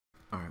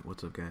Alright,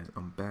 what's up guys?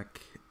 I'm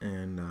back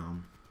and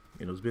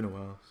it's been a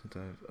while since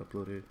I've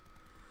uploaded.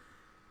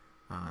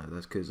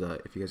 That's because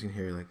if you guys can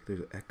hear, like,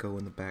 there's an echo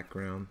in the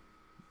background,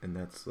 and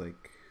that's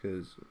like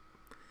because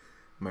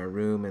my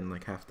room and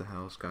like half the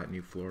house got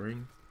new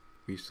flooring.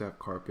 We used to have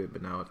carpet,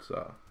 but now it's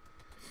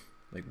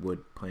like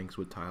wood planks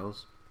with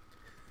tiles.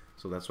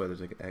 So that's why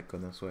there's like an echo,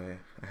 and that's why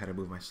I had to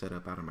move my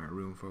setup out of my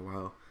room for a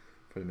while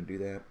for them to do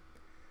that.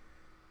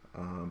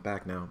 I'm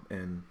back now,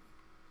 and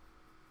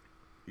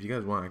if you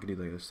guys want, I could do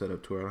like a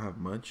setup tour. I don't have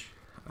much.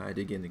 I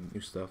did get into new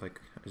stuff, like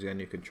I just got a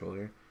new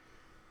controller,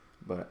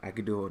 but I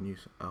could do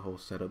a whole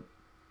setup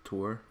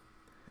tour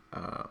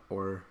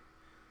or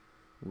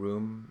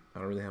room. I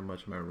don't really have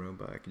much in my room,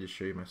 but I can just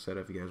show you my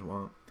setup if you guys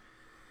want.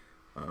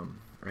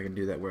 I can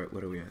do that.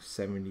 What are we at?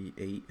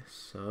 78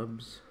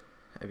 subs.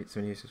 I have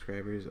 78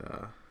 subscribers.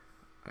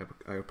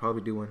 I'll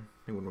probably do one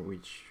when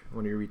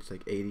we reach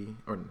like 80,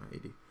 or not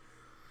 80,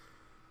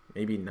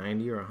 maybe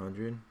 90 or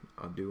 100.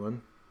 I'll do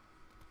one,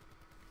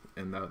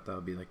 and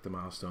that'll be like the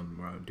milestone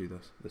where I'll do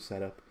the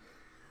setup.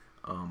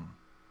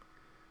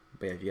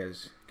 But yeah,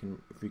 if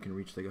we can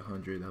reach like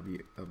 100,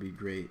 that'll be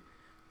great.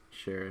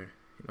 Share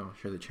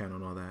the channel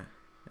and all that,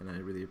 and I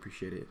really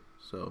appreciate it.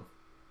 So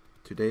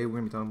today we're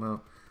gonna be talking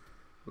about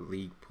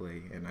league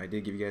play, and I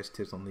did give you guys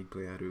tips on league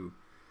play,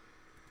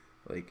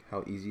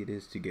 how easy it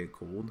is to get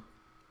gold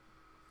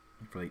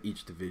for like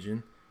each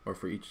division or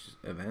for each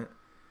event.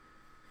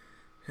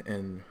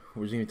 And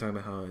we're just gonna be talking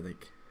about how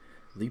like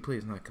league play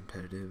is not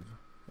competitive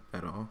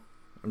at all.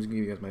 I'm just gonna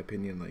give you guys my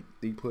opinion. Like,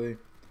 league play,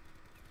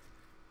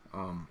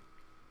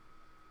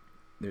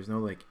 there's no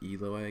like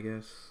elo, I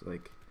guess.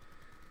 Like,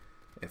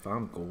 if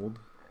I'm gold,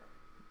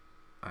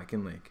 I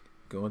can like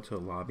go into a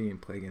lobby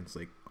and play against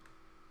like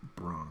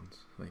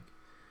bronze. Like,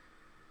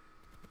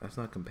 that's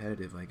not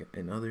competitive. Like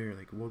in other,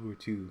 like World War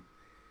II,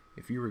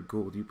 if you were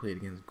gold, you played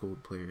against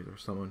gold players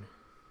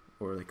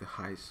or like a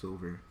high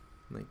silver.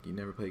 Like, you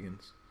never play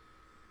against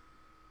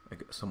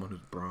like someone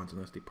who's bronze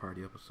unless they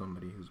party up with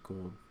somebody who's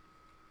gold.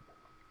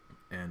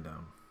 And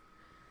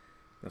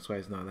that's why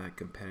it's not that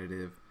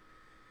competitive.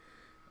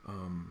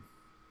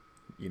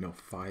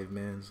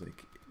 5-mans,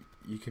 like,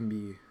 you can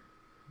be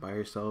by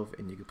yourself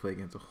and you can play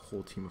against a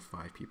whole team of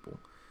 5 people,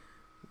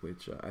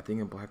 which I think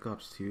in Black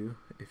Ops 2,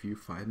 if you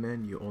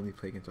 5-man, you only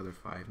play against other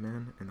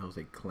 5-man, and those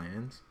like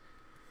clans.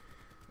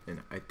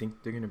 And I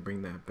think they're gonna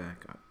bring that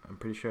back. I'm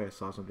pretty sure I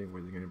saw something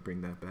where they're gonna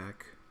bring that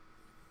back.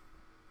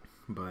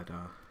 But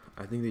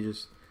I think they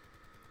just,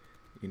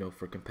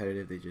 for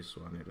competitive, they just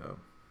wanted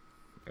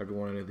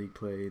everyone in the league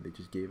play. They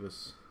just gave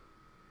us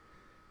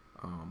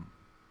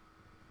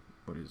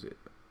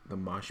the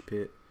mosh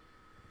pit,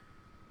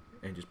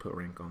 and just put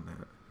rank on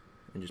that,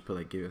 and just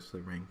give us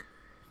the rank,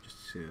 just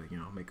to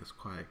make us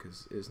quiet,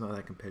 because it's not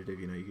that competitive.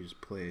 You can just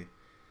play,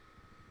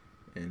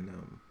 and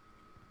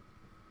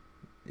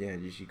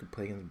you could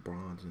play against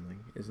bronze, and like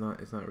it's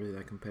not really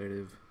that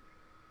competitive.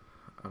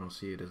 I don't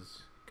see it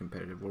as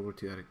competitive. World War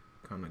II had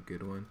a kind of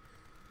good one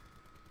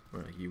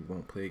where like you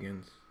won't play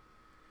against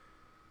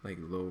like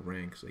low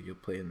ranks. Like, you'll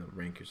play in the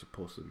rank you're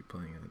supposed to be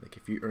playing at. Like,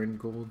 if you earn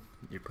gold,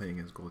 you're playing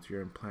against gold. If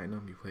you're in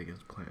platinum, you play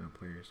against platinum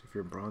players. If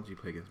you're in bronze, you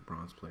play against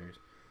bronze players.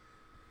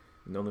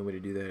 And the only way to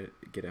do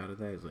that, get out of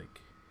that, is like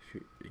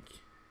if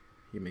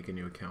you make a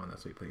new account,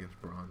 that's why you play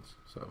against bronze.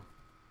 So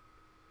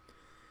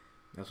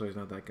that's why it's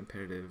not that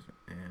competitive.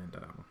 And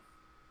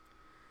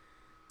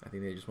I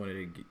think they just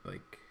wanted to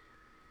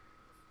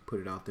put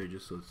it out there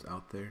just so it's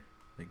out there.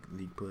 Like,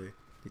 league play,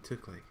 it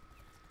took like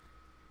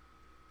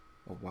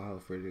a while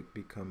for it to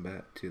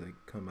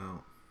come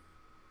out,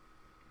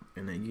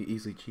 and then you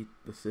easily cheat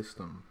the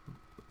system.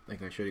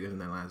 Like I showed you guys in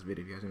that last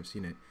video. If you guys haven't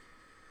seen it,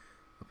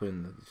 I'll put it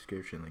in the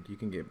description. Like, you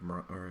can get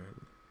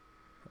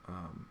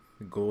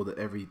gold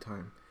every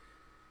time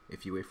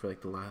if you wait for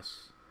like the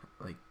last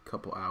like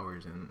couple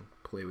hours and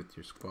play with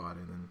your squad,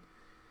 and then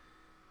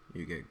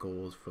you get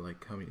golds for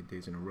like how many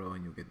days in a row,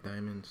 and you'll get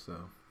diamonds.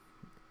 So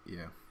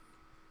yeah.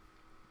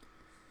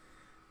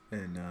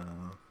 And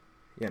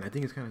and I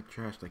think it's kind of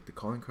trash. Like, the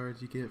calling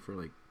cards you get for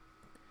like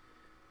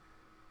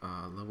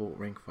level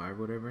rank 5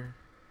 or whatever,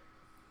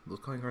 those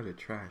calling cards are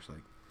trash.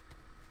 Like,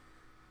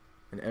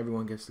 and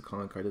everyone gets the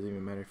calling card. Doesn't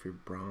even matter if you're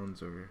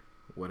bronze or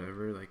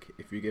whatever. Like,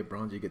 if you get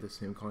bronze, you get the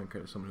same calling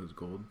card as someone who's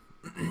gold,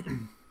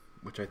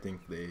 which I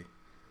think they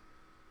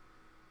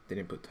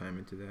didn't put time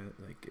into that.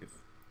 Like,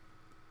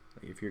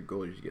 if you're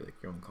gold, you just get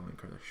like your own calling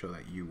card to show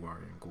that you are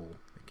in gold.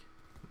 Like,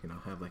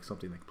 have like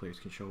something like players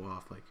can show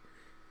off. Like,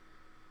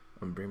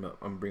 I'm bringing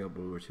up World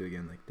War II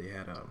again. Like, they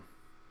had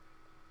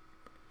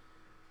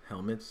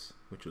helmets,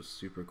 which was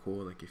super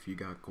cool. Like, if you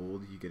got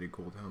gold, you get a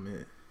gold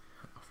helmet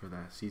for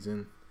that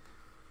season.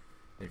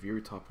 And if you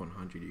were top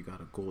 100, you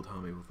got a gold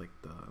helmet with like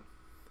the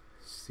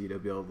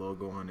CWL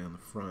logo on it on the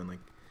front. Like,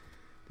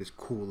 this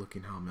cool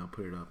looking helmet. I'll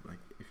put it up. Like,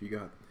 if you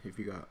got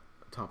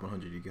top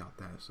 100, you got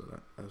that. So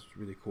that's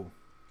really cool.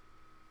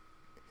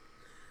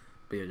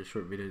 But yeah, just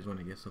short video. Just want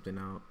to get something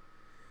out,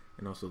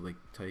 and also like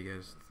tell you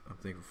guys I'm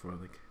thankful for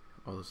like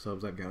all the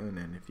subs I've gotten,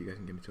 and if you guys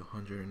can get me to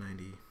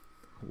 190,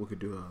 we could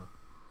do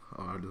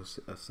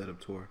a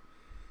setup tour.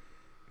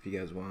 if you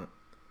guys want.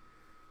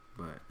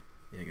 But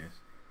yeah, guys,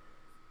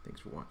 thanks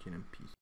for watching and peace.